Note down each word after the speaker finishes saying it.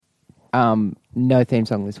No theme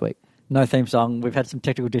song this week. No theme song. We've had some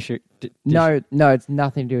technical issue. No, it's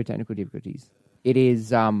nothing to do with technical difficulties. It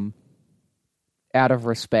is out of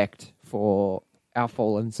respect for our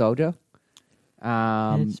fallen soldier.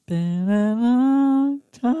 It's been a long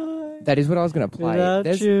time. That is what I was going to play.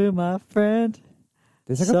 Without you, my friend.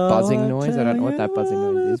 There's like a buzzing noise. I don't know what that buzzing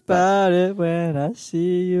noise is. About it when I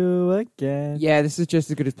see you again. Yeah, this is just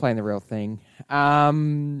as good as playing the real thing.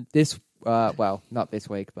 Well, not this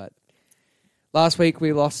week, but last week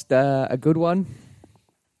we lost a good one.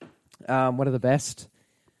 One of the best.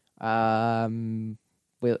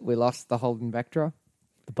 We lost the Holden Vectra.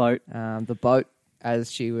 The boat. The boat,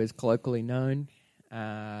 as she was colloquially known.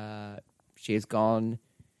 She has gone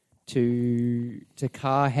to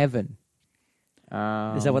car heaven.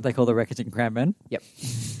 Is that what they call the wreckers in Cranbourne? Yep.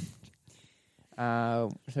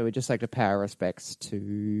 So we'd just like to pay our respects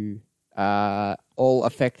to all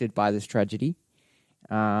affected by this tragedy.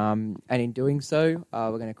 And in doing so,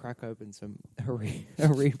 we're going to crack open some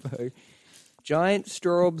Haribo Giant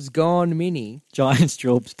Straubs Gone Mini. Giant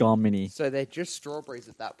Straubs Gone Mini. So they're just strawberries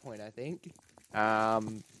at that point, I think. I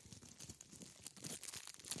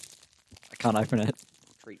can't open it.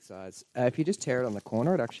 Treat size. If you just tear it on the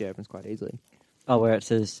corner, it actually opens quite easily. Oh, where it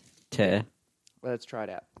says tear. Well, let's try it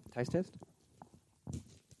out. Taste test.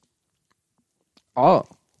 Oh,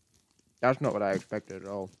 that's not what I expected at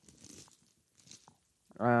all.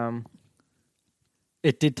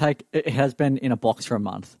 It has been in a box for a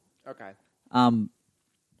month. Okay.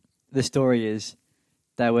 The story is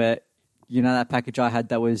they were, that package I had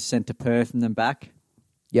that was sent to Perth and then back?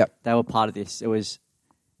 Yep. They were part of this. It was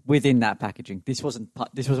within that packaging. This wasn't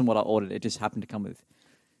what I ordered. It just happened to come with.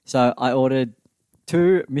 So I ordered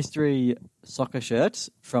 2 mystery soccer shirts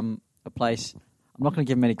from a place. I'm not going to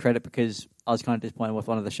give them any credit because I was kind of disappointed with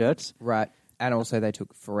one of the shirts. Right. And also they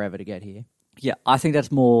took forever to get here. Yeah, I think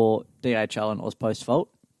that's more DHL and Ozpost's fault.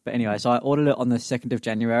 But anyway, so I ordered it on the 2nd of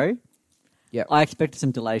January. Yeah. I expected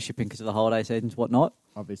some delay shipping because of the holiday seasons, whatnot.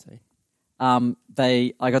 Obviously. I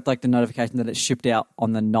got the notification that it shipped out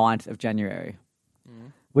on the 9th of January.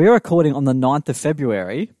 Mm. We're recording on the 9th of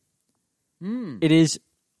February. Mm. It is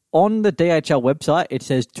on the DHL website. It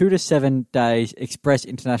says 2 to 7 days express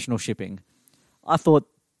international shipping. I thought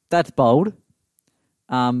that's bold.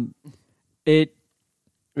 It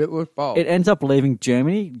was bold. It ends up leaving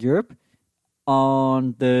Germany, Europe,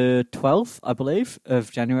 on the 12th, I believe,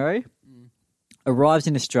 of January. Mm. Arrives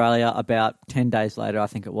in Australia about 10 days later, I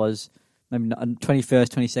think it was. Maybe 21st,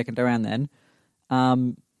 22nd, around then.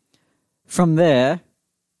 From there,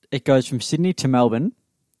 it goes from Sydney to Melbourne.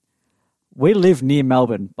 We live near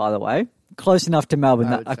Melbourne, by the way. Close enough to Melbourne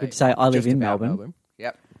that I could say I live in Melbourne.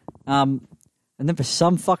 Yep. And then for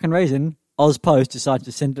some fucking reason, Ozpost decides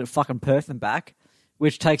to send it to fucking Perth and back,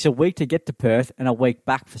 which takes a week to get to Perth and a week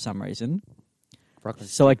back for some reason.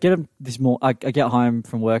 So I get them I get home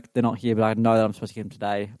from work. They're not here, but I know that I'm supposed to get them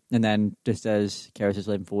today. And then just as Keris is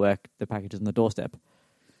leaving for work, the package is on the doorstep.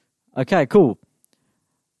 Okay, cool.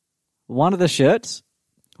 One of the shirts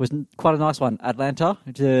was quite a nice one. Atlanta,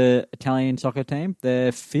 it's an Italian soccer team.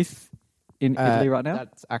 They're 5th in Italy right now.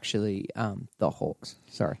 That's actually the Hawks.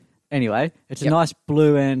 Sorry. Anyway, it's a nice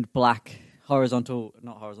blue and black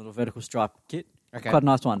vertical stripe kit. Okay. Quite a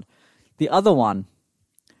nice one. The other one,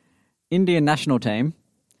 Indian national team,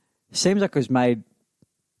 seems like it was made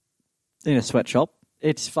in a sweatshop.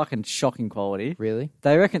 It's fucking shocking quality. Really?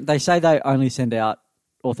 They say they only send out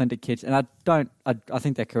authentic kits, and I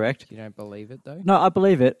think they're correct. You don't believe it, though? No, I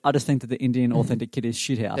believe it. I just think that the Indian authentic kit is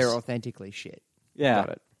shithouse. They're authentically shit. Yeah. Got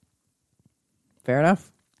it. Fair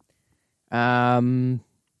enough.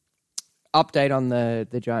 Update on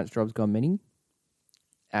the Giant Straubs Gone Mini.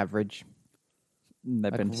 Average.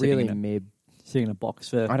 They've been really mib. Sitting in a box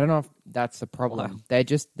for... I don't know if that's the problem.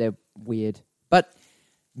 They're weird. But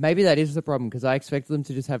maybe that is the problem, because I expected them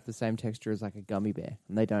to just have the same texture as like a gummy bear,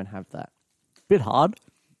 and they don't have that. Bit hard.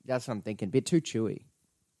 That's what I'm thinking. Bit too chewy.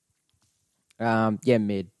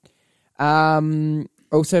 Mid.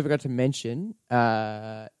 Also forgot to mention,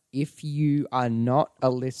 if you are not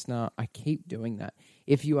a listener, I keep doing that.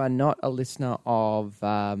 If you are not a listener of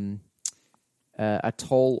a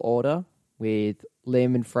tall order with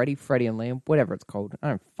Liam and Freddie and Liam, whatever it's called. I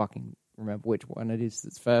don't fucking remember which one it is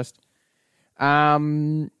that's first.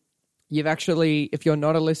 You've actually, if you're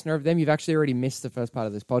not a listener of them, you've actually already missed the first part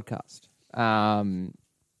of this podcast.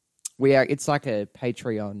 It's like a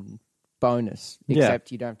Patreon bonus,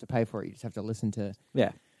 except you don't have to pay for it. You just have to listen to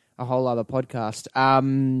a whole other podcast.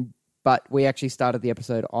 But we actually started the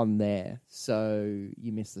episode on there, so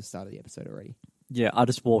you missed the start of the episode already. Yeah, I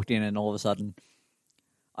just walked in and all of a sudden,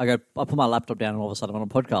 I put my laptop down and all of a sudden I'm on a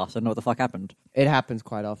podcast. I don't know what the fuck happened. It happens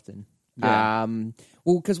quite often.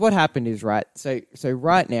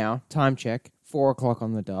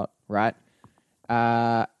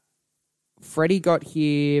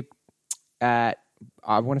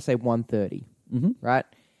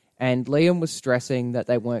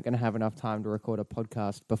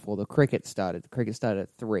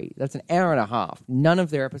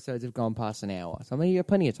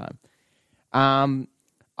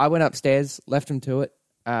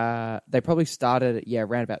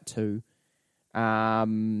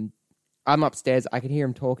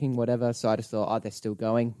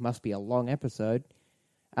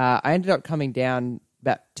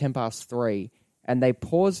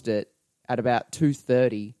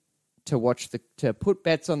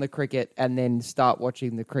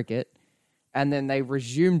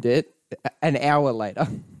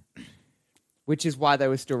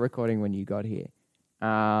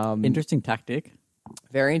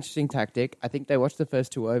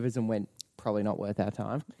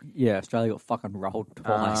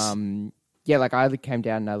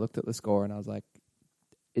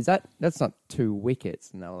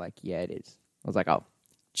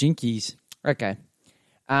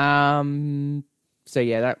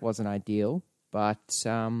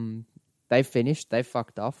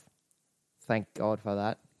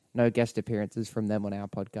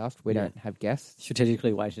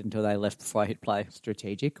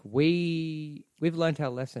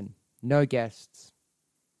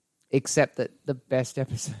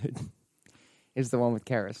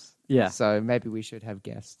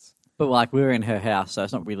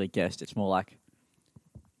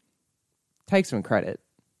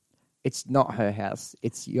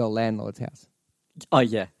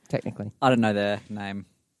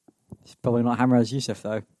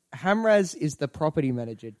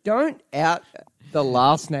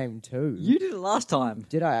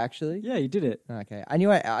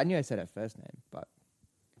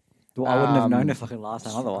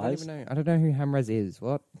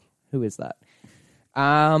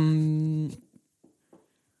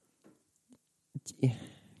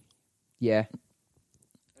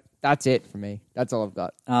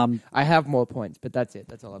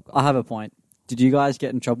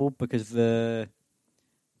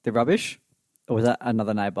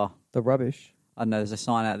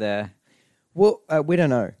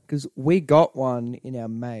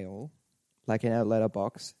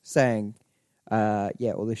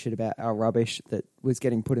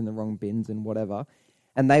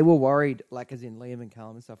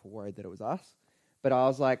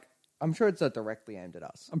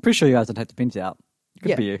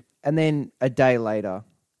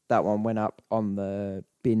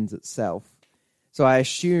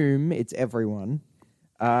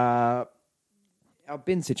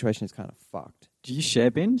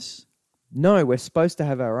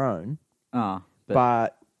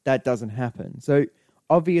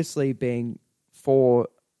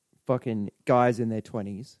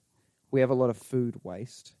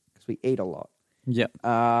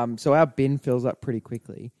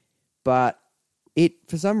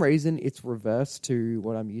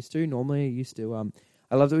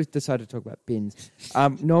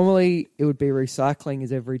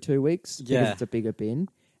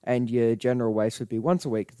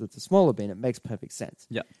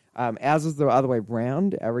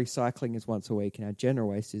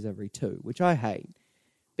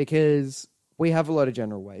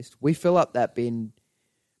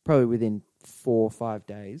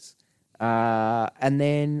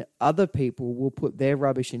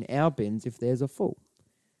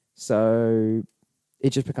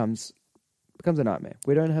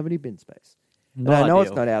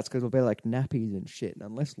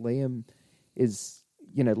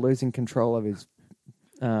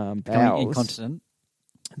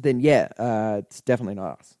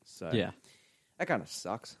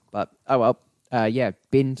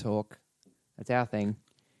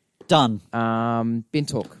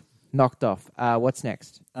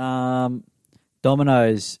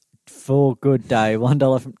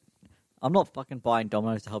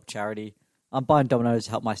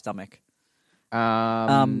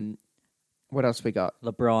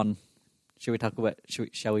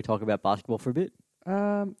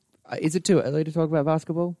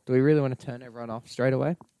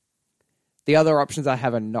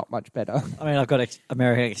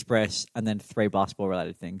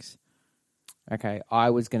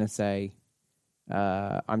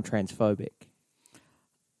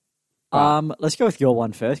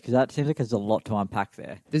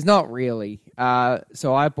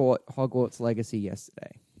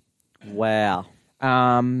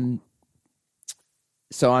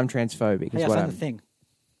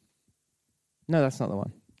 No, that's not the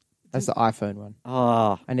one. That's the iPhone one.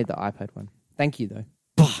 Oh. I need the iPad one. Thank you, though.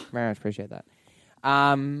 Very much appreciate that.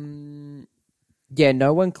 Yeah,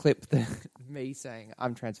 no one clipped me saying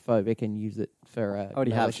I'm transphobic and use it for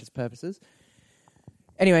malicious purposes.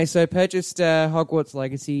 Anyway, so purchased Hogwarts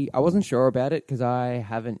Legacy. I wasn't sure about it because I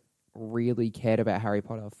haven't really cared about Harry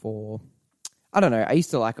Potter for... I don't know. I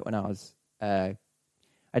used to like it when I was, I'd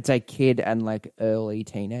say kid and like early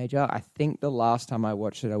teenager. I think the last time I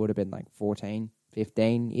watched it, I would have been like 14,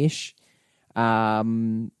 15-ish.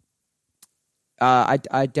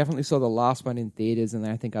 I definitely saw the last one in theaters, and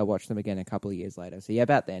then I think I watched them again a couple of years later. So yeah,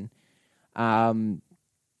 about then.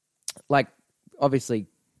 Like, obviously,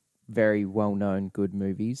 very well-known good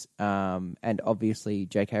movies. And obviously,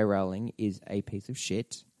 J.K. Rowling is a piece of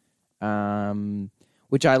shit.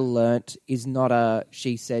 Which I learnt is not a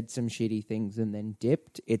she said some shitty things and then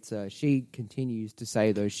dipped. It's a she continues to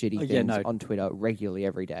say those shitty things on Twitter regularly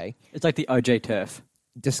every day. It's like the OJ turf.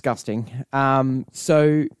 Disgusting.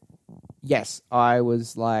 So, yes, I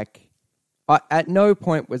was like... at no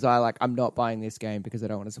point was I like, I'm not buying this game because I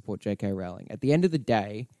don't want to support J.K. Rowling. At the end of the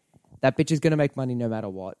day, that bitch is going to make money no matter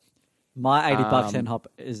what. My $80 in hop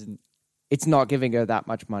isn't... It's not giving her that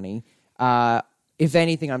much money. If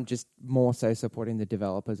anything, I'm just more so supporting the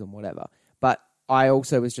developers and whatever. But I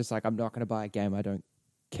also was just like, I'm not going to buy a game I don't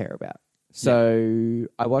care about. So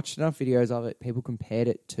I watched enough videos of it. People compared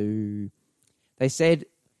it to... They said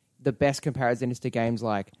the best comparison is to games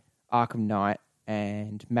like Arkham Knight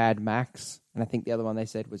and Mad Max. And I think the other one they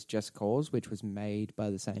said was Just Cause, which was made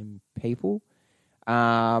by the same people.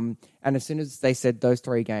 And as soon as they said those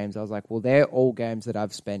three games, I was like, well, they're all games that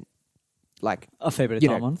I've spent like a fair bit of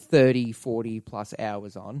time on 30, 40 plus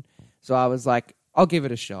hours on. So I was like, I'll give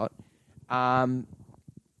it a shot. I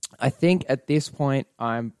think at this point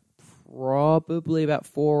I'm probably about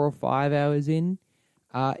 4 or 5 hours in.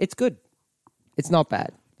 It's good. It's not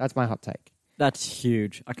bad. That's my hot take. That's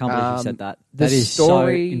huge. I can't believe you said that. That is so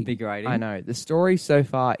invigorating. I know. The story so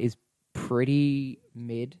far is pretty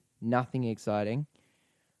mid. Nothing exciting.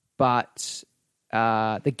 But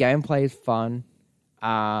the gameplay is fun.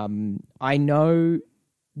 I know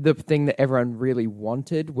the thing that everyone really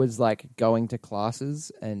wanted was like going to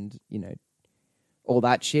classes and, all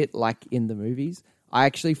that shit like in the movies. I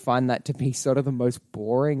actually find that to be sort of the most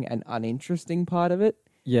boring and uninteresting part of it.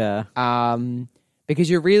 Yeah. Because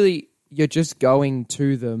you're just going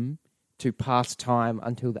to them to pass time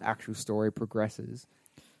until the actual story progresses.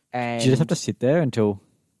 And do you just have to sit there until...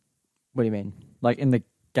 What do you mean? Like in the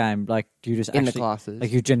game, like do you just in the classes?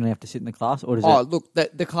 Like you generally have to sit in the class, or does look,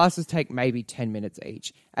 the classes take maybe 10 minutes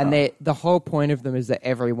each, and the whole point of them is that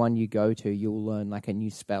every one you go to, you'll learn like a new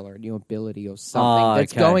spell or a new ability or something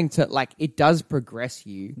that's going to like it does progress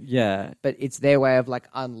you. Yeah, but it's their way of like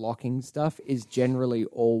unlocking stuff is generally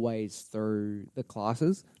always through the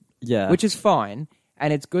classes. Yeah, which is fine,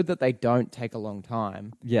 and it's good that they don't take a long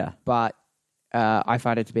time. Yeah, but I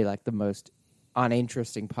find it to be like the most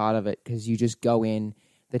uninteresting part of it because you just go in.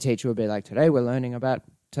 The teacher will be like, today we're learning about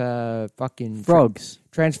fucking... frogs.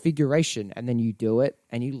 Transfiguration. And then you do it,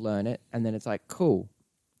 and you learn it, and then it's like, cool.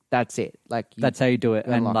 That's it. Like that's how you do it,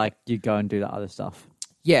 and like you go and do the other stuff.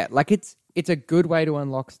 Yeah, like it's a good way to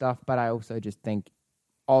unlock stuff, but I also just think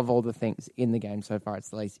of all the things in the game so far,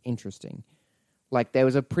 it's the least interesting. Like there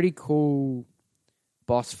was a pretty cool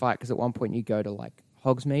boss fight, because at one point you go to like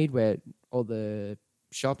Hogsmeade, where all the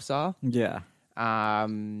shops are. Yeah.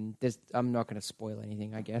 I'm not going to spoil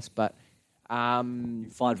anything, I guess, but you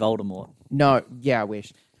fight Voldemort. No, yeah, I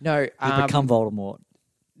wish. No, you become Voldemort.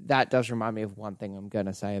 That does remind me of one thing I'm going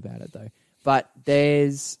to say about it, though. But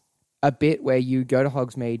there's a bit where you go to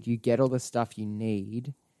Hogsmeade, you get all the stuff you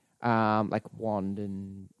need, like wand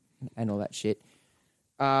and all that shit.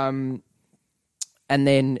 And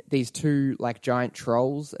then these two like giant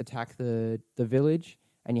trolls attack the village,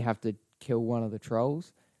 and you have to kill one of the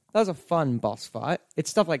trolls. That was a fun boss fight. It's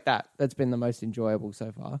stuff like that that's been the most enjoyable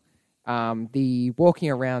so far. The walking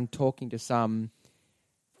around talking to some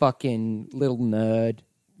fucking little nerd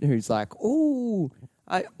who's like,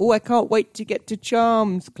 I can't wait to get to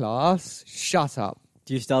charms class. Shut up.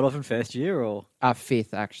 Do you start off in first year or?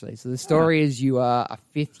 Fifth, actually. So the story is you are a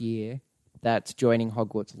fifth year that's joining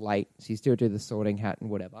Hogwarts late. So you still do the sorting hat and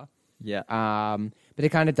whatever. Yeah. But it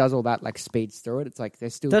kind of does all that, like speeds through it. It's like they're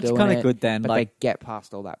still that's doing it. That's kind of good then. But like, they get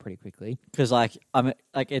past all that pretty quickly. Because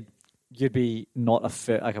you'd be not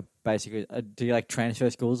basically, do you like transfer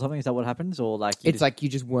schools or something? Is that what happens? Or like like you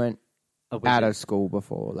just weren't out of school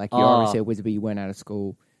before. Like you're obviously a wizard, but you weren't out of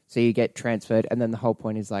school. So you get transferred, and then the whole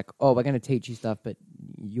point is like, we're going to teach you stuff, but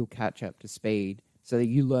you'll catch up to speed. So that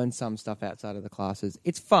you learn some stuff outside of the classes.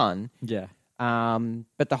 It's fun. Yeah.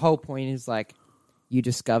 But the whole point is like you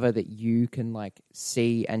discover that you can like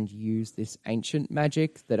see and use this ancient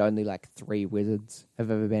magic that only like 3 wizards have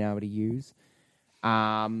ever been able to use.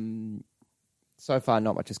 So far,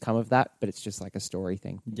 not much has come of that, but it's just like a story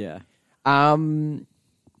thing. Yeah.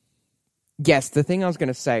 Yes, the thing I was going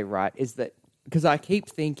to say, right, is that because I keep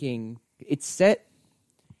thinking it's set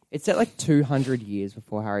like 200 years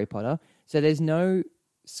before Harry Potter. So there's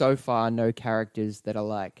so far no characters that are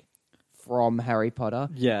like from Harry Potter.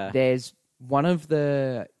 Yeah. There's one of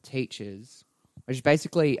the teachers, which is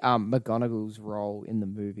basically McGonagall's role in the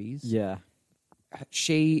movies. Yeah.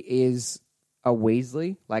 She is a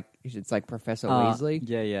Weasley, like it's like Professor Weasley.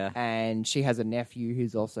 Yeah, yeah. And she has a nephew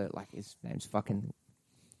who's also like his name's fucking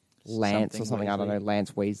Lance or something. Weasley. I don't know,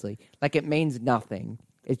 Lance Weasley. Like it means nothing.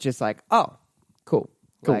 It's just like, oh, cool.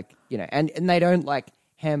 Like, you know, and they don't like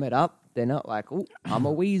ham it up. They're not like, oh, I'm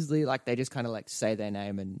a Weasley. Like they just kind of like say their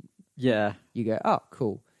name and you go, oh,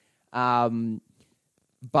 cool.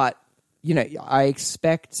 But you know, I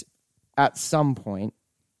expect at some point,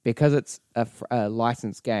 because it's a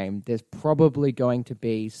licensed game, there's probably going to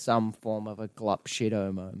be some form of a Glup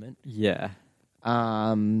Shido moment. Yeah.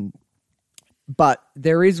 But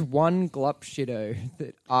there is one Glup Shido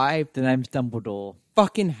that The name's Dumbledore.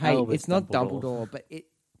 Fucking hate. Albus It's not Dumbledore. Dumbledore, but it...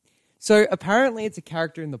 So apparently it's a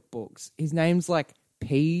character in the books. His name's like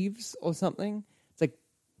Peeves or something. It's like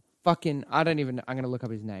fucking... I'm going to look up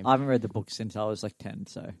his name. I haven't read the book since I was like 10,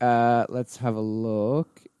 so... Let's have a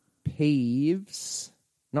look. Peeves...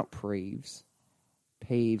 Not Preeves.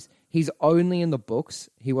 Peeves. He's only in the books.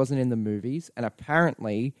 He wasn't in the movies. And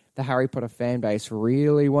apparently, the Harry Potter fan base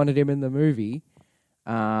really wanted him in the movie.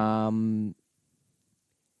 But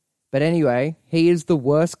anyway, he is the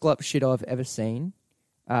worst Glup shit I've ever seen.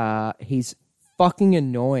 He's fucking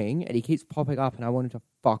annoying, and he keeps popping up, and I want him to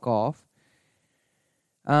fuck off.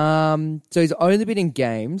 So he's only been in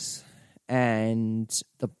games and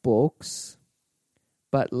the books.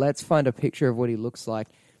 But let's find a picture of what he looks like.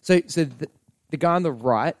 So the guy on the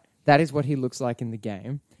right, that is what he looks like in the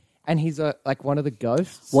game. And he's like one of the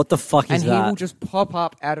ghosts. What the fuck is that? And he will just pop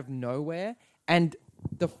up out of nowhere. And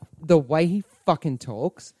the way he fucking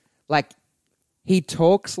talks, like, he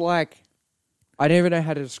talks like... I don't even know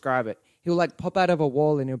how to describe it. He'll, like, pop out of a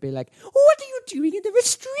wall and he'll be like, what are you doing in the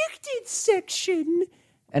restricted section?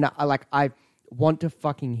 And I want to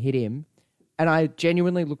fucking hit him. And I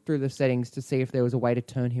genuinely looked through the settings to see if there was a way to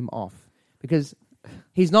turn him off. Because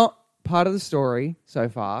he's not part of the story so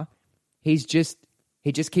far. He just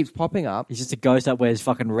keeps popping up. He's just a ghost that wears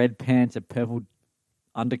fucking red pants, a purple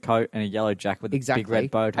undercoat, and a yellow jacket with a big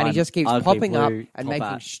red bow tie. And he just keeps popping up and top making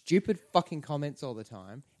hat. stupid fucking comments all the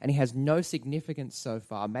time. And he has no significance so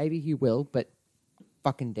far. Maybe he will, but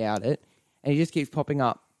fucking doubt it. And he just keeps popping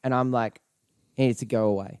up. And I'm like, he needs to go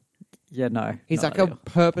away. Yeah, no. He's like a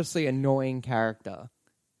purposely annoying character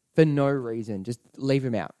for no reason. Just leave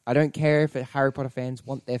him out. I don't care if Harry Potter fans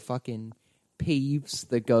want their fucking Peeves,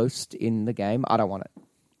 the ghost, in the game. I don't want it.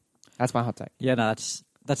 That's my hot take. Yeah, no,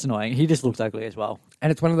 that's annoying. He just looks ugly as well.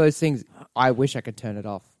 And it's one of those things, I wish I could turn it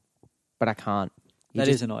off, but I can't. That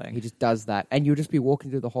is annoying. He just does that. And you'll just be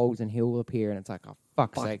walking through the halls and he'll appear and it's like, oh,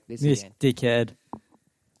 fuck's sake, this again. Dickhead.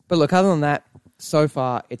 But look, other than that, so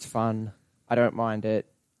far, it's fun. I don't mind it.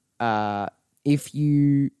 If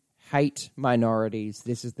you hate minorities,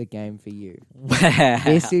 this is the game for you.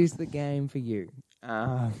 This is the game for you.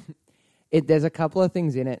 There's a couple of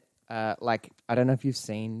things in it. Like, I don't know if you've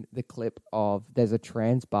seen the clip of there's a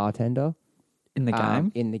trans bartender in the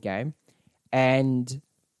game. In the game, and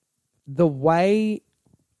the way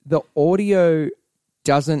the audio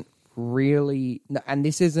doesn't really, and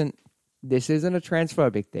this isn't a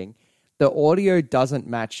transphobic thing. The audio doesn't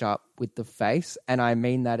match up with the face, and I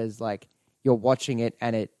mean that as like you're watching it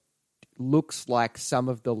and it looks like some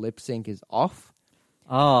of the lip sync is off.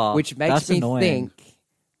 Oh, which makes that's me annoying. think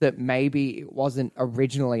that maybe it wasn't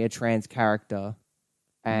originally a trans character,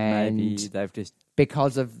 and maybe they've just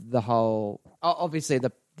because of the whole. Obviously,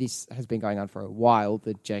 this has been going on for a while,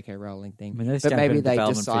 the J.K. Rowling thing. I mean, but maybe they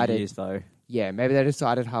decided. For years, though. Yeah, maybe they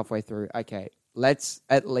decided halfway through. Okay, let's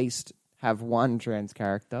at least have one trans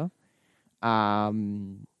character,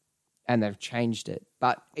 and they've changed it.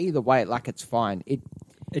 But either way, like it's fine. It's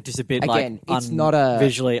just a bit again, like it's not a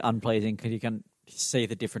visually unpleasing because you can see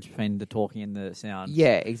the difference between the talking and the sound.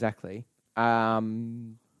 Yeah, exactly.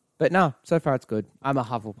 But no, so far it's good. I'm a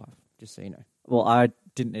Hufflepuff, just so you know. Well, I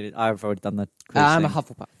didn't need it. I've already done the quiz I'm a thing.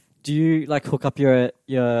 Hufflepuff. Do you like hook up your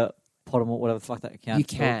Pottermore, whatever the fuck that counts? You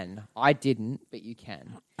can. I didn't, but you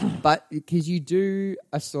can. But because you do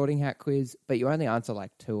a sorting hat quiz, but you only answer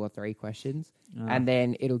like 2 or 3 questions, and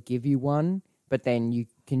then it'll give you one, but then you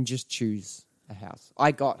can just choose a house.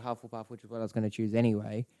 I got Hufflepuff, which is what I was going to choose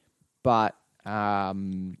anyway. But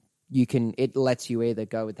you can. It lets you either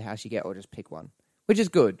go with the house you get or just pick one, which is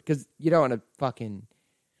good because you don't want to fucking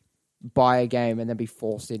buy a game and then be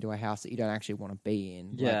forced into a house that you don't actually want to be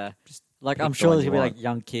in. Yeah. Like I'm sure there's going to be like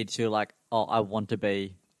young kids who are like, oh, I want to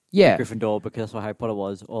be Gryffindor because that's what Harry Potter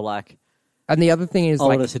was. Or like, and the other thing is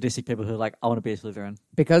older sadistic people who are like, I want to be a Slytherin.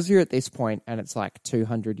 Because you're at this point and it's like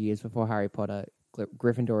 200 years before Harry Potter,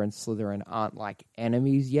 Gryffindor and Slytherin aren't like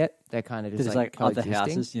enemies yet. They're kind of just like other coexisting.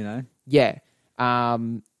 houses, you know? Yeah.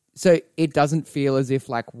 So it doesn't feel as if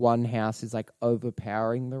like one house is like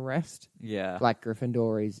overpowering the rest. Yeah. Like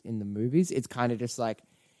Gryffindor is in the movies. It's kind of just like,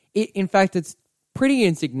 in fact, it's pretty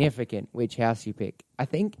insignificant which house you pick. I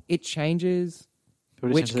think it changes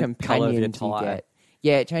which companions you get.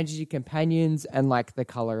 Yeah, it changes your companions and like the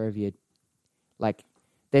color of your, like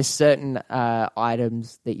there's certain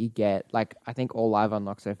items that you get. Like I think all I've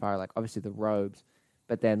unlocked so far, like obviously the robes,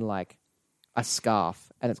 but then like a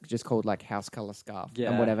scarf, and it's just called like house color scarf. Yeah.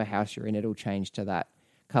 And whatever house you're in, it'll change to that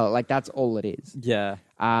color. Like that's all it is. Yeah.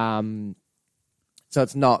 So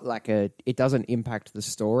it's not like it doesn't impact the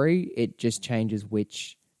story. It just changes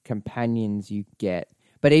which companions you get.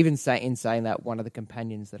 But even in saying that, one of the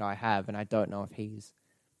companions that I have, and I don't know if he's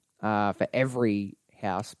for every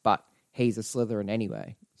house, but he's a Slytherin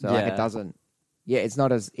anyway. So like it doesn't, it's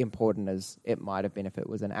not as important as it might have been if it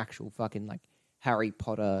was an actual fucking like Harry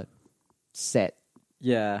Potter set.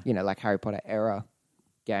 Yeah. You know, like Harry Potter era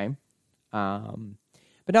game. But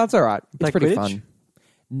no, it's all right. It's like pretty Quidditch? fun.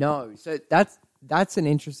 No. So that's an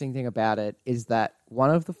interesting thing about it is that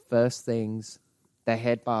one of the first things the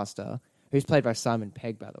headmaster, who's played by Simon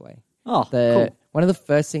Pegg, by the way. Oh, cool. One of the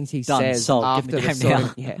first things he says after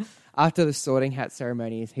after the Sorting Hat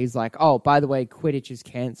ceremony is he's like, "Oh, by the way, Quidditch is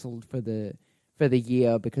cancelled for the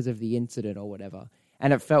year because of the incident or whatever."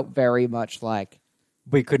 And it felt very much like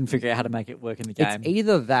we couldn't figure out how to make it work in the game. It's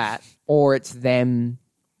either that or it's them.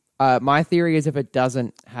 My theory is if it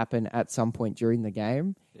doesn't happen at some point during the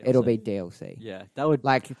game, it'll be DLC. Yeah, that would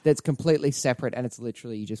that's completely separate, and it's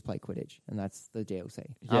literally you just play Quidditch, and that's the DLC.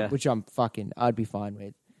 Which I'd be fine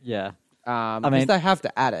with. Yeah, I mean, they have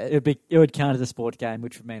to add it. It would count as a sports game,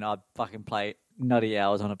 which would mean I'd fucking play nutty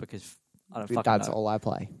hours on it because I don't fucking That's know. all I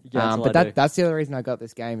play. Yeah, that's the other reason I got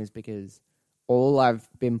this game is because all I've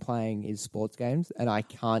been playing is sports games, and I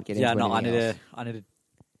can't get into anything else. I need to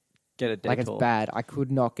get a detour. Like, it's bad. I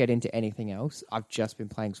could not get into anything else. I've just been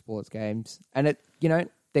playing sports games. And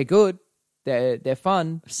they're good. They're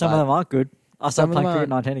fun. Some of them aren't good. I started playing Cricket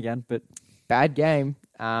 19 again, but... Bad game.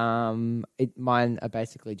 Mine are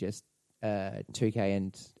basically just 2K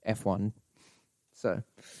and F1. So,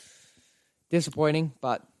 disappointing,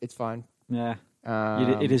 but it's fine. Yeah.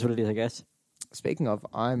 It is what it is, I guess. Speaking of,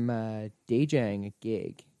 I'm DJing a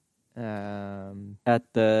gig. At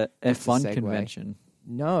the F1 convention.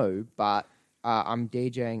 No, but I'm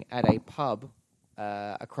DJing at a pub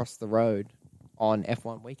across the road on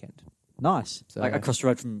F1 weekend. Nice. So, like across the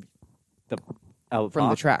road from the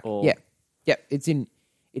track. Or... Yeah.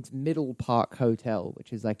 It's Middle Park Hotel,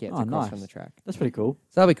 which is like across from the track. That's pretty cool.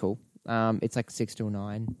 So that'll be cool. It's like 6 till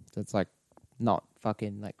 9, so it's like not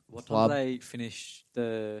fucking like what club. time do they finish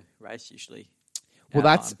the race usually? Well,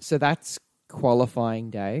 that's qualifying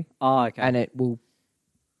day. Oh, okay. And it will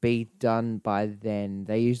be done by then.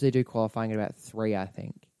 They usually do qualifying at about 3, I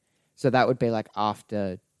think. So that would be like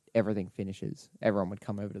after everything finishes. Everyone would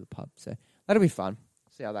come over to the pub. So that'll be fun.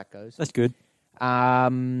 See how that goes. That's good.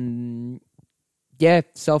 Yeah,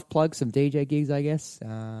 self-plug, some DJ gigs, I guess.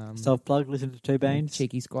 Self-plug, listen to Two Banes.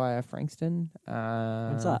 Cheeky Squire Frankston.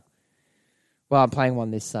 What's that? Well, I'm playing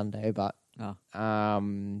one this Sunday, but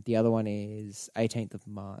the other one is 18th of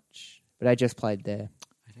March. But I just played there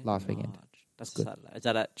last weekend. That's good. Saturday. Is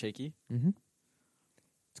that at Cheeky? Mm-hmm.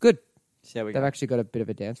 It's good. See how we They've go. actually got a bit of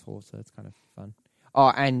a dance floor, so it's kind of fun.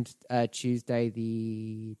 Oh, and Tuesday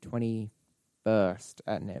the 21st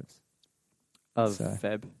at Nev's. Of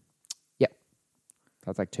Feb. Yep.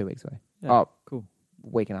 That's like 2 weeks away. Yeah, oh, cool.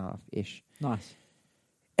 Week and a half-ish. Nice.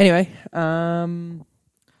 Anyway, so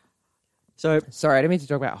sorry, I didn't mean to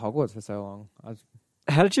talk about Hogwarts for so long.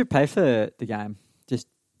 How did you pay for the game?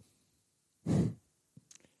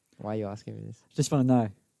 Why are you asking me this? Just want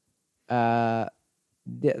to know.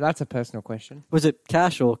 That's a personal question. Was it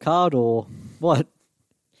cash or card or what?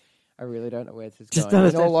 I really don't know where this is Just going.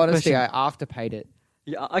 In don't all honesty, question. I afterpaid it.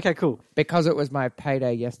 Yeah. Okay. Cool. Because it was my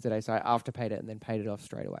payday yesterday, so I afterpaid it and then paid it off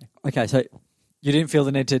straight away. Okay. So you didn't feel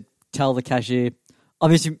the need to tell the cashier.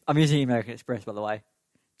 I'm using American Express, by the way.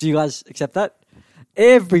 Do you guys accept that?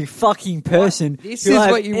 every fucking person This who is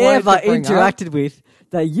I've what you wanted ever to bring interacted with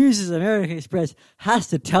that uses American Express has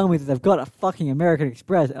to tell me that they've got a fucking American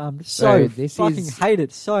Express. I'm So so this fucking is- hate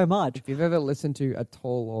it so much. If you've ever listened to A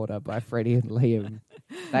Tall Order by Freddie and Liam,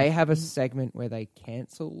 they have a segment where they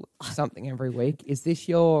cancel something every week. Is this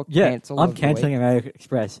your Yeah, cancel? I'm of the cancelling week? American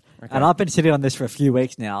Express, Okay. and I've been sitting on this for a few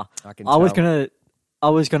weeks now. I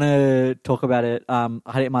was gonna talk about it. I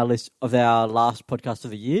had it in my list of our last podcast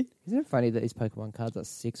of the year. Isn't it funny that these Pokemon cards are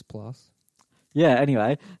 6+? Yeah.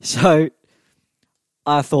 Anyway, so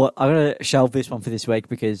I thought I'm gonna shelve this one for this week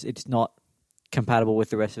because it's not compatible with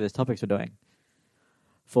the rest of the topics we're doing.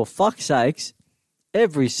 For fuck's sakes,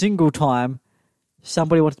 every single time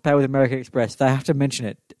somebody wants to pay with American Express, they have to mention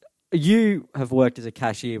it. You have worked as a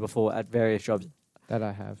cashier before at various jobs. That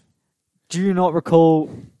I have. Do you not recall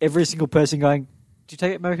every single person going, "Did you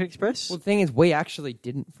take American Express?" Well, the thing is, we actually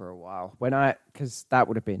didn't for a while. Because that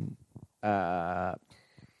would have been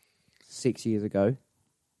 6 years ago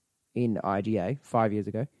in IGA, 5 years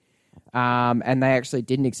ago. And they actually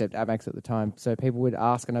didn't accept Amex at the time. So people would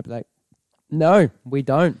ask and I'd be like, no, we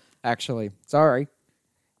don't, actually. Sorry.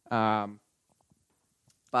 But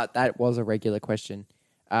that was a regular question.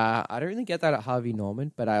 I don't really get that at Harvey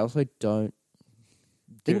Norman, but I also don't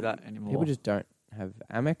Do think that anymore. People just don't have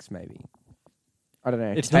Amex, maybe. I don't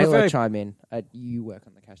know. It's not Taylor, very- chime in. You work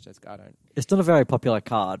on the cash desk. I don't. It's not a very popular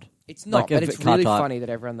card. It's not, Like but a it's card really type. funny that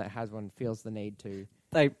everyone that has one feels the need to.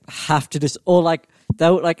 They have to just, or like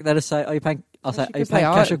they'll just say, "Oh, you paying?" I'll say, "Are you Because paying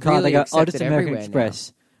they cash are or card?" really They go, "Oh, accepted just American everywhere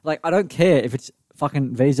Express." Like I don't care if it's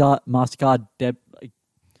fucking Visa, Mastercard, like,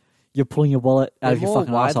 you're pulling your wallet out They're of your more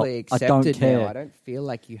fucking asshole. widely I accepted don't care. now. I don't feel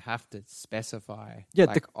like you have to specify. Yeah,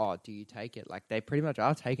 like, do you take it? Like they pretty much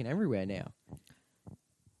are taken everywhere now.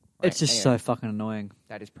 It's just anyway, so fucking annoying.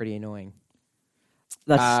 that is pretty annoying.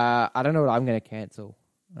 That's I don't know what I'm going to cancel.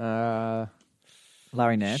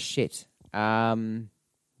 Larry Nance. Shit.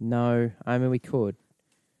 No. I mean, we could.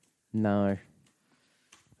 No.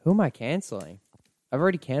 Who am I cancelling? I've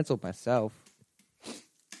already cancelled myself.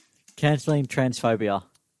 Cancelling transphobia.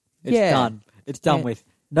 It's Yeah. done. It's done Yeah. with.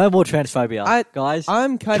 No more transphobia, guys.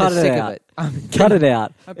 I'm kind cut of it sick out. of it. I'm Cut it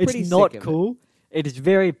out. I'm It's pretty not sick of it. cool. It is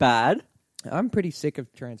very bad. I'm pretty sick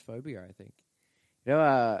of transphobia, I think.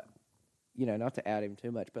 Not to out him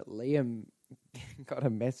too much, but Liam got a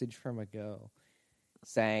message from a girl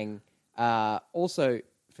saying, also,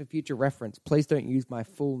 for future reference, please don't use my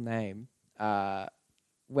full name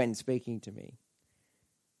when speaking to me.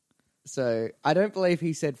 So I don't believe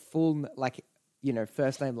he said full,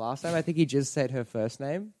 first name, last name. I think he just said her first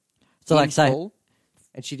name. So, in like, say- full,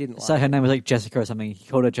 and she didn't Say like her it. name was like Jessica or something. He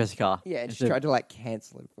called her Jessica. Yeah, and she Instead of- tried to,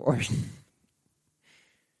 cancel it for it.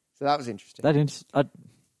 So that was interesting.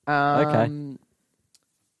 Okay.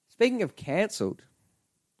 Speaking of cancelled,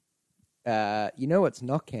 you know what's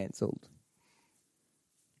not cancelled?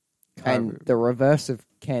 And the reverse of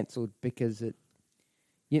cancelled because it...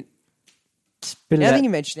 Spit it Now that out. you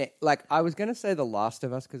mention it, I was going to say The Last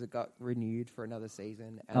of Us because it got renewed for another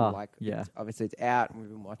season. And, yeah. obviously it's out and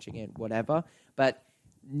we've been watching it, whatever. But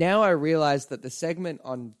now I realise that the segment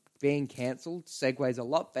on being cancelled segues a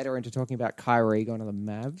lot better into talking about Kyrie going to the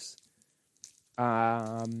Mavs.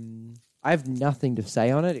 I have nothing to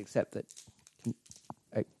say on it except that...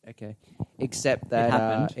 Okay. Except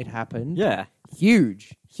that it happened. Yeah.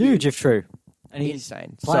 Huge. Huge if true. And he's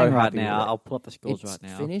Insane. playing So right happy with now. it. I'll pull up the scores It's right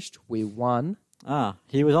now. finished. We won.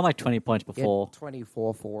 He was on like 20 points before.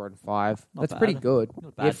 24, 4, and 5. Not That's bad. pretty good.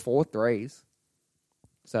 Not He had bad. 4 threes.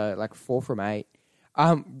 So, 4 from 8.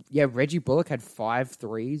 Reggie Bullock had 5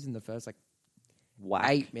 threes in the first, Whack.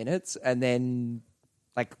 8 minutes. And then,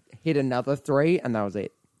 hit another 3, and that was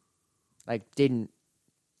it. Didn't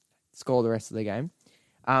score the rest of the game.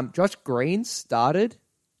 Josh Green started,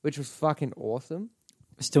 which was fucking awesome.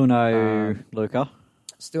 Still no Luca.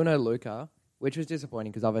 Still no Luka, which was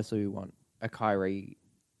disappointing because obviously we want a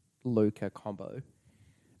Kyrie-Luka combo.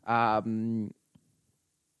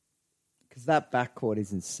 Because that backcourt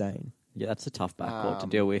is insane. Yeah, that's a tough backcourt to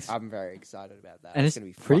deal with. I'm very excited about that. And it's gonna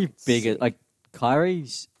be pretty fucking big. sick.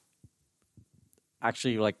 Kyrie's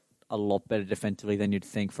actually a lot better defensively than you'd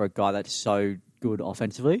think for a guy that's so good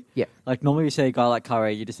offensively. Yeah. Normally you see a guy like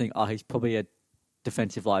Kyrie, you just think, oh, he's probably a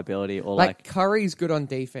defensive liability or Curry's good on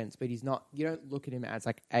defense, but he's not. You don't look at him as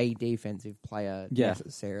a defensive player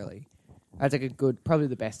necessarily. That's a good, probably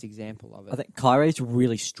the best example of it. I think Kyrie's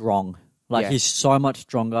really strong. He's so much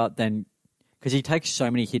stronger than because he takes so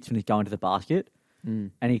many hits when he's going to the basket,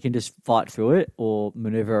 and he can just fight through it or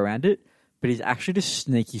maneuver around it. But he's actually just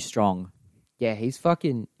sneaky strong. Yeah, he's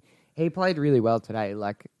fucking... He played really well today,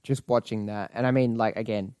 just watching that. And I mean,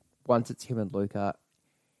 again, once it's him and Luka,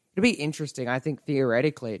 It'll be interesting. I think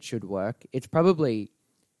theoretically it should work. It's probably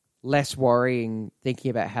less worrying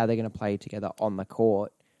thinking about how they're going to play together on the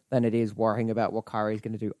court than it is worrying about what Kyrie's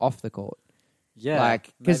going to do off the court. Yeah,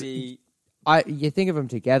 like because maybe you think of them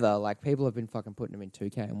together, like people have been fucking putting them in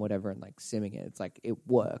 2K and whatever, and like simming it. It's like it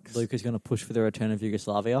works. Luka's going to push for the return of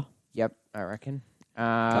Yugoslavia. Yep, I reckon.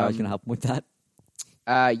 Kyrie's going to help him with that.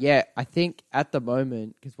 Yeah, I think at the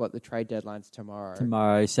moment, because the trade deadline's tomorrow.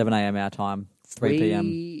 Tomorrow, 7 a.m. our time, 3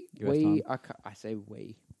 p.m. US time. I say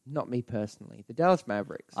we, not me personally. The Dallas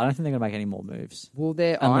Mavericks. I don't think they're going to make any more moves. Well,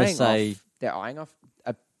 they're eyeing off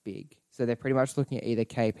a big. So they're pretty much looking at either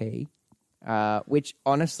KP, which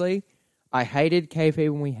honestly, I hated KP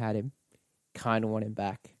when we had him. Kind of want him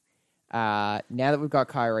back. Now that we've got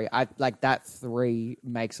Kyrie, I like that 3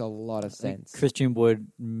 makes a lot of sense. Christian Wood,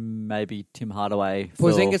 maybe Tim Hardaway.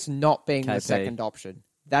 Porzingis not being KP. the second option.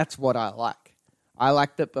 That's what I like. I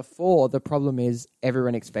liked it before. The problem is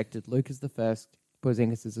everyone expected Luke is the first,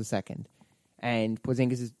 Porzingis is the second. And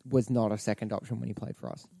Porzingis was not a second option when he played for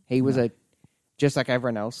us. He was just like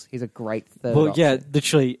everyone else, he's a great third option. Yeah,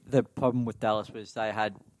 literally the problem with Dallas was they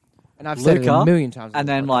had and I've said it a million times. And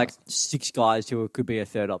then like 6 guys who could be a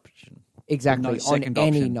third option. Exactly, on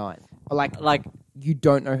any night. Like you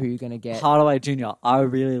don't know who you're going to get. Hardaway Jr., I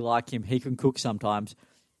really like him. He can cook sometimes.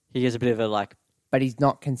 He has a bit of a but he's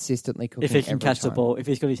not consistently cooking. If he can catch the ball, if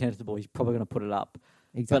he's got his hands to the ball, he's probably going to put it up.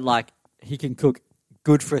 Exactly. But he can cook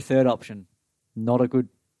good for a third option, not a good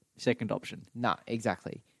second option. Nah,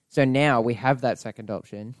 exactly. So now we have that second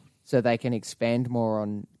option, so they can expand more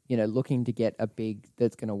on looking to get a big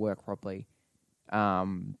that's going to work properly.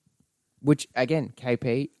 Which again,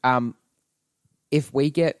 KP. If we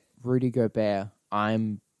get Rudy Gobert,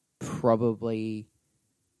 I'm probably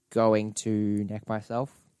going to neck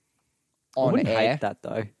myself on I wouldn't air. hate that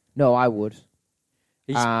though. No, I would.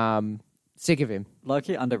 He's sick of him.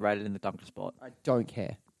 Low-key underrated in the dunker spot. I don't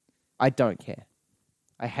care. I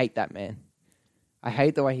hate that man. I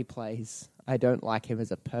hate the way he plays. I don't like him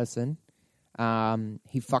as a person.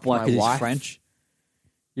 He fucked my wife. He's French?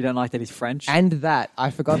 You don't like that he's French? And that. I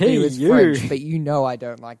forgot that he was French, but I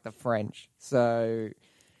don't like the French. So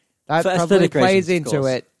that probably plays into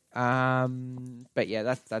it. But yeah,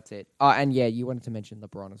 that's it. Oh, and yeah, you wanted to mention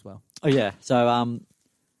LeBron as well. Oh yeah. So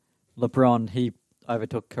LeBron, he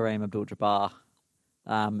overtook Kareem Abdul-Jabbar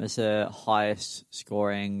as the highest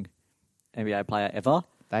scoring NBA player ever.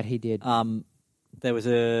 That he did. It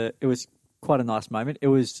was quite a nice moment. It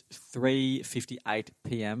was 3:58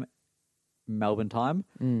 p.m. Melbourne time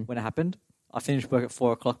when it happened. I finished work at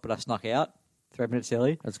 4 o'clock, but I snuck out 3 minutes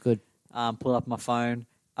early. That's good. Pulled up my phone.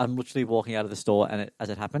 I'm literally walking out of the store, and as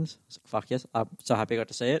it happens, I was like, fuck yes! I'm so happy I got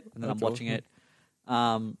to see it, and then I'm watching it.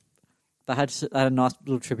 They had a nice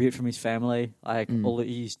little tribute from his family,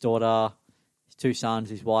 his daughter, his 2 sons,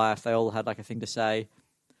 his wife. They all had a thing to say,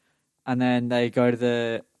 and then they go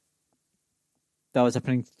to that was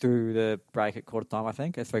happening through the break at quarter time, I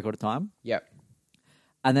think, at 3/4 time. Yep.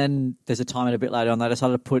 And then there's a time a bit later on, they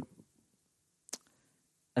decided to put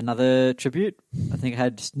another tribute. I think it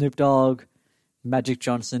had Snoop Dogg, Magic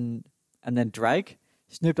Johnson, and then Drake.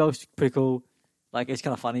 Snoop Dogg's pretty cool. It's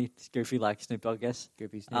kind of funny. It's goofy, Snoop Dogg, I guess.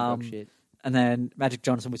 Goofy Snoop Dogg shit. And then Magic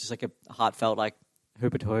Johnson was just a heartfelt,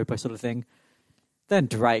 hooper to hooper sort of thing. Then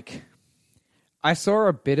Drake. I saw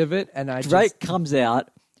a bit of it, and Drake comes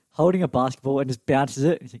out holding a basketball and just bounces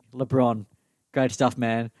it. He's like, LeBron, great stuff,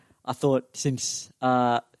 man. I thought since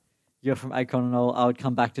you're from Akron and all, I would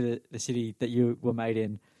come back to the city that you were made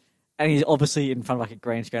in. And he's obviously in front of a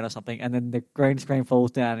green screen or something. And then the green screen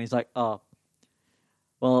falls down and he's like, oh,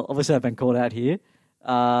 well, obviously I've been called out here.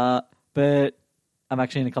 But I'm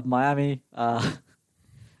actually in a club in Miami.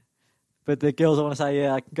 But the girls all want to say,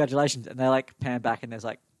 yeah, congratulations. And they pan back and there's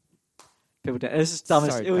people down. It was just dumb.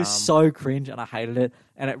 It was so cringe and I hated it.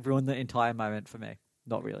 And it ruined the entire moment for me.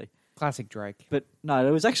 Not really. Classic Drake. But no, it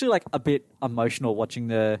was actually a bit emotional watching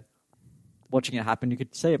it happen. You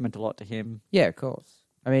could see it meant a lot to him. Yeah, of course.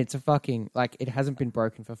 I mean, it's a fucking, it hasn't been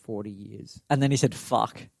broken for 40 years. And then he said,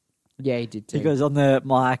 fuck. Yeah, he did too. He goes on the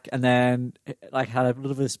mic and then had a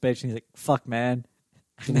little bit of speech and he's like, fuck, man.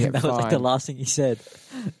 And then that was the last thing he said.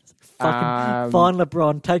 Fucking fine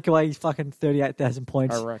LeBron, take away his fucking 38,000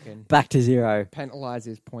 points. I reckon. Back to 0. Penalise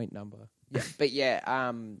his point number. Yeah, but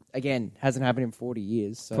yeah, again, hasn't happened in 40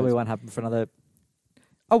 years. So probably won't happen for another...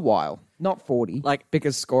 a while. Not 40.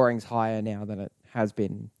 Because scoring's higher now than it has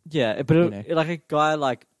been. Yeah, but a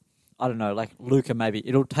guy I don't know, Luka maybe,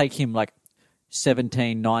 it'll take him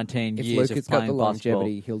 17, 19 if years Luka's of playing got the basketball.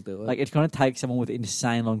 longevity, he'll do it. It's going to take someone with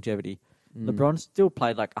insane longevity. LeBron still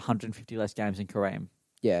played 150 less games than Kareem.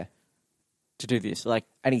 Yeah. to do this. Like,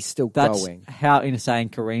 and he's still that's going. how insane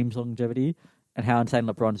Kareem's longevity and how insane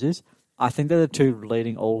LeBron's is. I think they're the two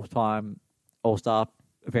leading all-time All-Star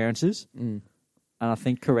appearances. Mm. And I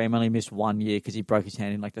think Kareem only missed 1 year because he broke his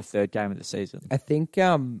hand in like the third game of the season. I think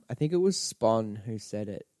it was Spawn who said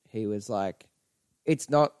it. He was like, it's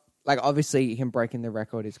not like obviously him breaking the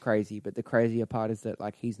record is crazy, but the crazier part is that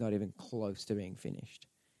like he's not even close to being finished.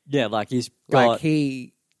 Yeah, like he's got... Like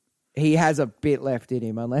he has a bit left in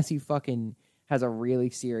him unless he fucking has a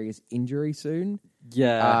really serious injury soon.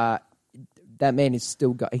 Yeah. That man is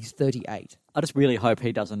still he's 38. I just really hope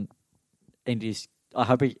he doesn't end his... I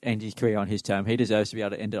hope he ends his career on his term. He deserves to be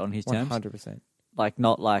able to end it on his terms. 100%. Like,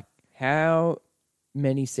 not like... How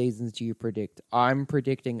many seasons do you predict? I'm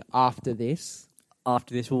predicting after this.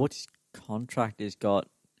 After this, well, what his contract has got...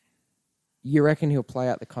 You reckon he'll play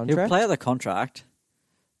out the contract? He'll play out the contract.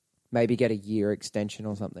 Maybe get a year extension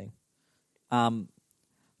or something.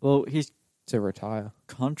 Well, his... To retire.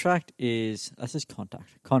 Contract is... That's his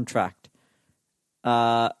contract.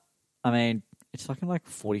 I mean, it's fucking like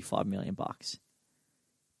 $45 million.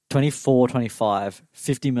 24-25,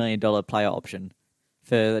 $50 million player option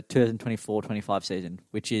for the 2024-25 season,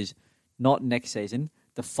 which is not next season,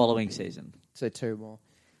 the following season. So 2 more.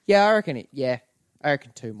 Yeah, I reckon I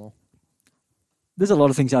reckon 2 more. There's a lot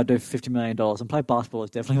of things I'd do for $50 million, and play basketball is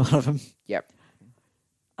definitely one of them. Yep.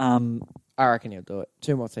 I reckon he'll do it.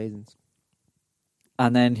 2 more seasons.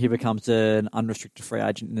 And then he becomes an unrestricted free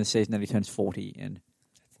agent in the season that he turns 40 in.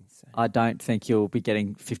 That's insane. I don't think he'll be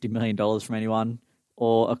getting $50 million from anyone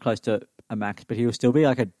or close to a max, but he'll still be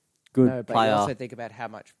like a good but player. you also think about how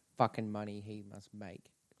much fucking money he must make.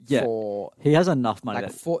 Yeah, he has enough money.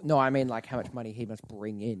 I mean like how much money he must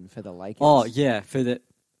bring in for the Lakers. Oh, yeah, for the...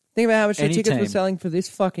 Think about how much the Any tickets were team. selling for this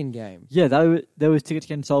fucking game. Yeah, there was tickets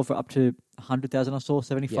getting sold for up to 100,000 I saw,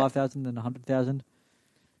 75,000 and 100,000.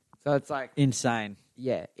 So it's like... Insane.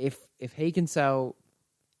 Yeah, if he can sell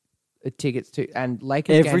tickets to... And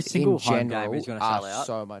Lakers Every games single in home general game is gonna sell are out.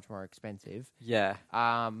 so much more expensive. Yeah.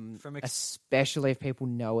 Especially if people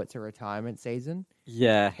know it's a retirement season.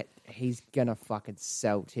 Yeah. He's going to fucking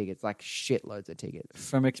sell tickets, like shitloads of tickets.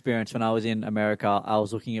 From experience, when I was in America, I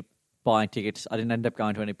was looking at buying tickets. I didn't end up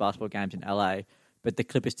going to any basketball games in LA, but the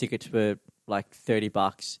Clippers tickets were like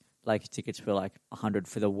 $30. Lakers tickets were like 100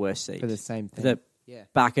 for the worst seats. For the same thing. For the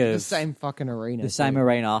back of... The same fucking arena. The same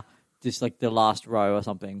arena, just like the last row or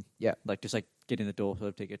something. Yeah. Like just like get in the door sort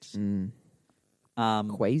of tickets.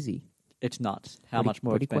 Crazy. It's nuts how much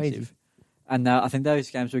more pretty expensive. crazy. And I think those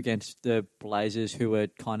games were against the Blazers, who were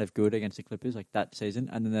kind of good against the Clippers, like that season.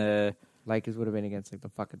 And then the Lakers would have been against like the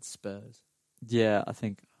fucking Spurs. Yeah, I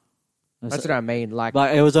think that's what I mean. Like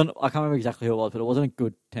it was on. I can't remember exactly who it was, but it wasn't a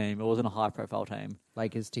good team. It wasn't a high-profile team.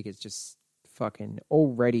 Lakers tickets just fucking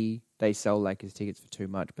already they sell Lakers tickets for too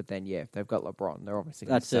much. But then if they've got LeBron, they're obviously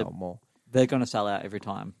going to sell more. They're going to sell out every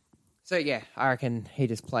time. So I reckon he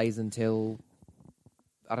just plays until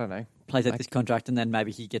I don't know. Plays out this contract, and then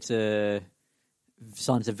maybe he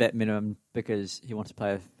signs a vet minimum because he wants to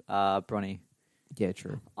play with Bronny. Yeah,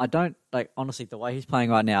 true. I don't, honestly, the way he's playing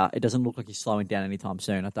right now, it doesn't look like he's slowing down anytime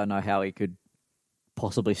soon. I don't know how he could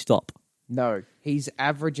possibly stop. No, he's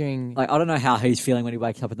averaging... I don't know how he's feeling when he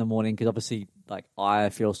wakes up in the morning, because obviously, I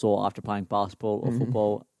feel sore after playing basketball or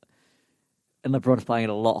football. And LeBron's playing at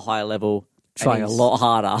a lot higher level, trying a lot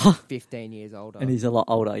harder. 15 years older. And he's a lot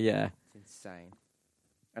older, yeah. It's insane.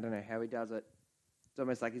 I don't know how he does it. It's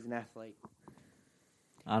almost like he's an athlete.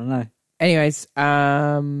 I don't know. Anyways,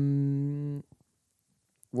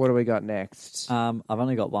 what do we got next? I've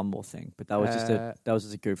only got one more thing, but that was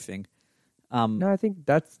just a goof thing. No, I think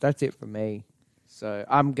that's it for me. So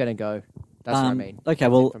I'm gonna go. That's what I mean. Okay,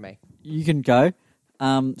 that's well, it for me. You can go.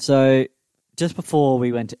 So just before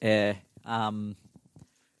we went to air,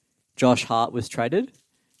 Josh Hart was traded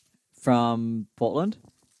from Portland.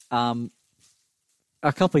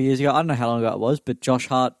 A couple of years ago, I don't know how long ago it was, but Josh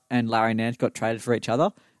Hart and Larry Nance got traded for each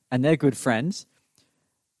other, and they're good friends.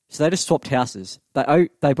 So they just swapped houses.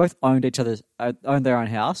 They both owned their own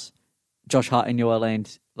house. Josh Hart in New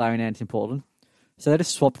Orleans, Larry Nance in Portland. So they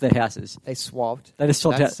just swapped their houses. They swapped. They just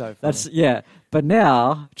swapped That's out. So funny. Yeah. But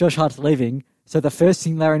now Josh Hart's leaving, so the first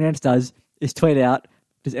thing Larry Nance does is tweet out,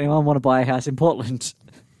 "Does anyone want to buy a house in Portland?"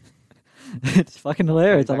 It's fucking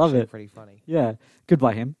hilarious. I love it. Pretty funny. Yeah, good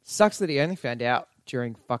by him. Sucks that he only found out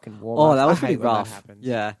during fucking warm-up. Oh, that was I pretty hate when rough. that happens.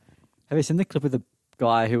 Yeah. Have you seen the clip of the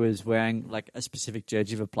guy who was wearing a specific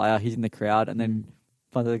jersey of a player? He's in the crowd, and then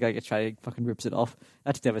finally the guy gets traded, fucking rips it off.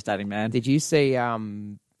 That's devastating, man. Did you see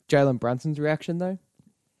Jalen Brunson's reaction though?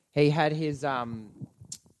 He had his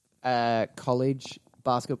college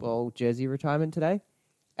basketball jersey retirement today,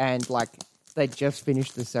 and they just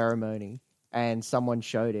finished the ceremony, and someone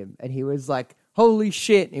showed him, and he was like, "Holy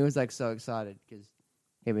shit!" And he was like so excited because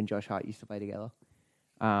him and Josh Hart used to play together.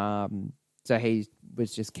 So he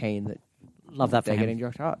was just keen that Love that for they're him. getting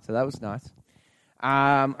Josh Hart. So that was nice.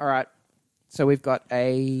 All right. So we've got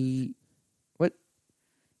a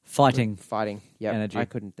Fighting. Yep. Energy. I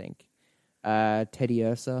couldn't think. Teddy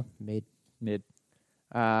Ursa, mid.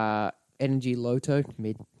 Energy Loto,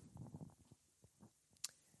 mid.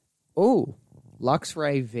 Oh,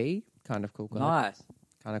 Luxray V, kind of cool. Nice.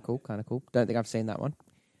 Kind of cool. Don't think I've seen that one.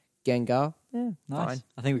 Gengar, Nice. fine.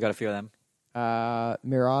 I think we got a few of them.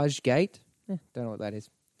 Mirage Gate, don't know what that is.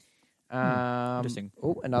 Interesting.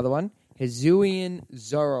 Oh, another one. Hisuian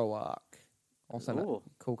Zoroark, also a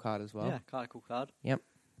cool card as well. Yeah, kind of cool card. Yep,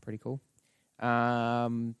 pretty cool.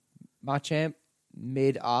 Machamp,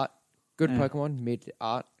 mid art. Good Pokemon, mid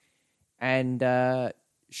art. And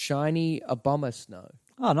shiny Abomasnow.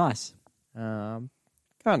 Oh, nice. Kind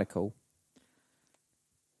of cool.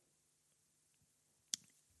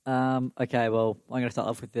 Okay, well, I'm going to start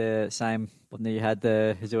off with the same one that you had,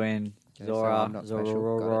 the Hisuian Okay, so I'm not special.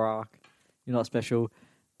 Got it. Zoroark. You're not special.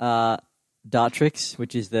 Dartrix,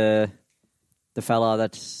 which is the fella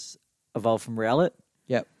that's evolved from Rowlet.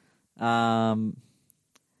 Yep. Hisuian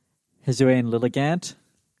Lilligant,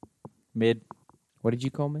 mid. What did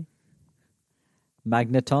you call me?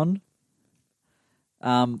 Magneton.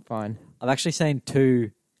 Fine. I've actually seen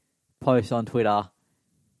 2 posts on Twitter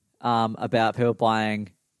about people buying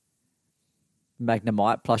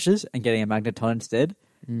Magnemite plushes and getting a Magneton instead.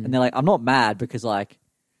 And they're like, I'm not mad because like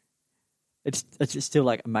it's still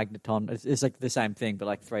like a Magneton. It's like the same thing, but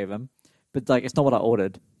like 3 of them. But like it's not what I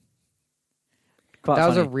ordered. Quite that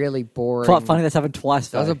funny. was a really boring. Quite funny that's happened twice.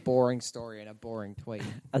 That was though. a boring story and a boring tweet.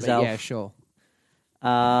 But Azelf. yeah, sure.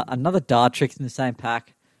 Another Dartrix in the same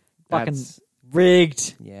pack. Fucking That's-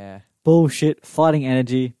 rigged. Yeah. Bullshit. Fighting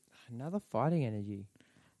energy. Another fighting energy.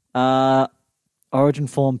 Origin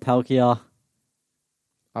form Palkia.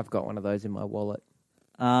 I've got one of those in my wallet.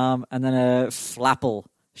 And then a Flapple.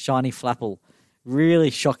 Shiny Flapple.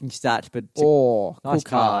 Really shocking stats, but it's a Oh, nice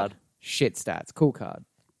cool card. card. Shit stats. Cool card.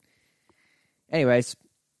 Anyways,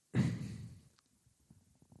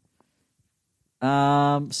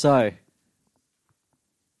 so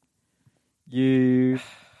you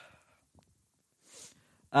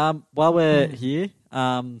while we're here,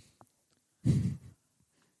 Nathan's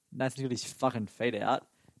got his fucking feet out.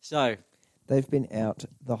 So they've been out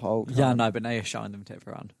the whole time. yeah, no, but now you're showing them to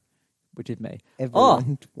everyone, which is me.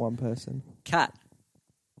 Everyone, one person. Cat.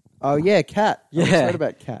 Oh yeah, Cat. Yeah. I heard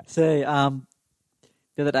about Cat. So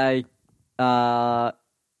the other day,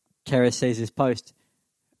 Kara sees this post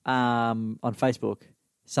on Facebook.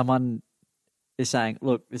 Someone is saying,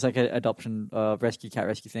 look, it's like an adoption cat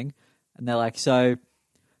rescue thing. And they're like, so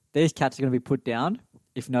these cats are going to be put down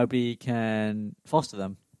if nobody can foster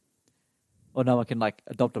them. Or no one can like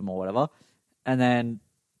adopt them or whatever. And then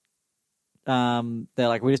they're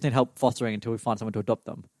like, we just need help fostering until we find someone to adopt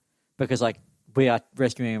them. Because like we are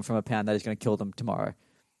rescuing them from a pound that is going to kill them tomorrow.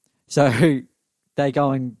 So they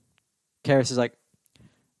go and Karis is like,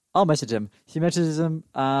 I'll message him. She messages him,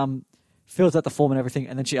 fills out the form and everything,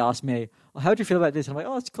 and then she asks me, how would you feel about this? And I'm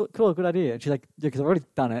like, oh, it's cool, good idea. And she's like, yeah, because I've already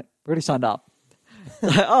done it. I've already signed up.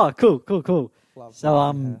 Like, oh, cool. Love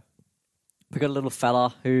So we got a little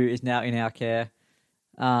fella who is now in our care.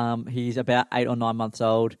 He's about 8 or 9 months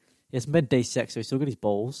old. He hasn't been desexed, so he's still got his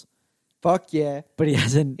balls. Fuck yeah. But he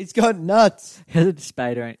hasn't He's got nuts.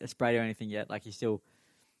 sprayed or anything yet. Like he's still,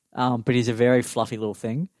 but he's a very fluffy little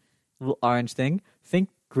thing, little orange thing. Think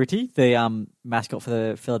Gritty, the mascot for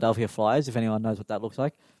the Philadelphia Flyers. If anyone knows what that looks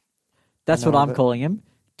like, that's what I'm calling him.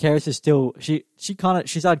 Karis is still she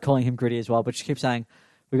started calling him Gritty as well, but she keeps saying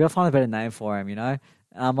we got to find a better name for him. You know,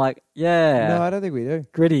 and I'm like, yeah, No, I don't think we do.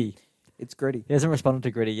 Gritty. It's Gritty. He hasn't responded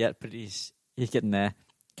to Gritty yet, but he's getting there.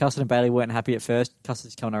 Custard and Bailey weren't happy at first.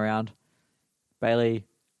 Custard's coming around. Bailey.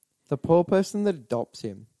 The poor person that adopts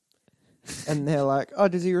him. And they're like, oh,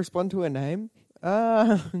 does he respond to a name?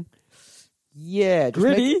 Yeah. Just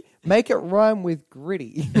Gritty? Make it rhyme with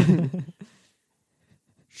Gritty.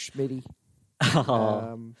 Schmitty.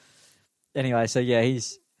 Anyway, so yeah,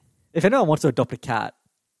 if anyone wants to adopt a cat,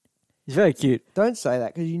 he's very cute. Don't say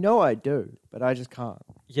that, because you know I do, but I just can't.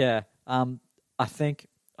 Yeah. I think,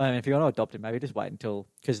 if you want to adopt him, maybe just wait until,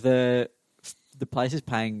 because the place is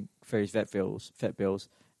paying for his vet bills,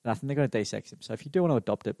 and I think they're going to de-sex him. So if you do want to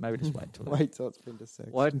adopt it, maybe just wait until Wait till it's been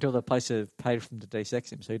de-sexed. wait until the place has paid for them to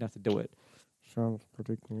de-sex him, so you don't have to do it. Sounds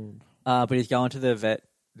pretty good. But he's going to the vet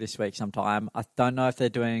this week sometime. I don't know if they're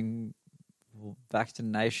doing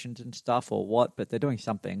vaccinations and stuff or what, but they're doing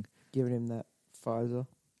something. Giving him that Pfizer.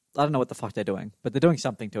 I don't know what the fuck they're doing, but they're doing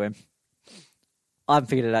something to him. I haven't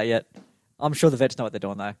figured it out yet. I'm sure the vets know what they're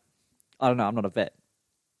doing, though. I don't know. I'm not a vet.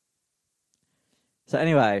 So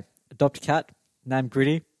anyway, adopt a cat, name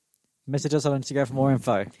Gritty. Message us on Instagram for more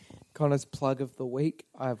info. Connor's plug of the week.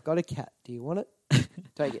 I've got a cat. Do you want it?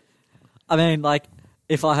 Take it. I mean, like,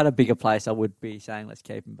 if I had a bigger place, I would be saying let's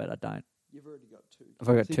keep him, but I don't. You've already got 2. I've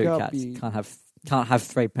already got 2 cats. Can't have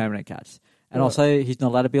 3 permanent cats. And also, he's not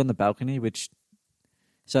allowed to be on the balcony, which...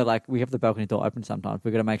 So, like, we have the balcony door open sometimes.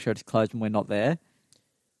 We've got to make sure it's closed when we're not there.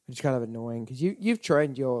 Which is kind of annoying, because you've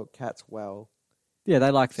trained your cats well. Yeah,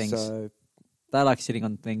 they like things. So, they like sitting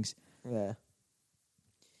on things. yeah.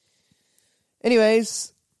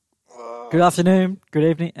 Anyways... Good afternoon, good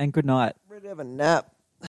evening, and good night. Ready to have a nap.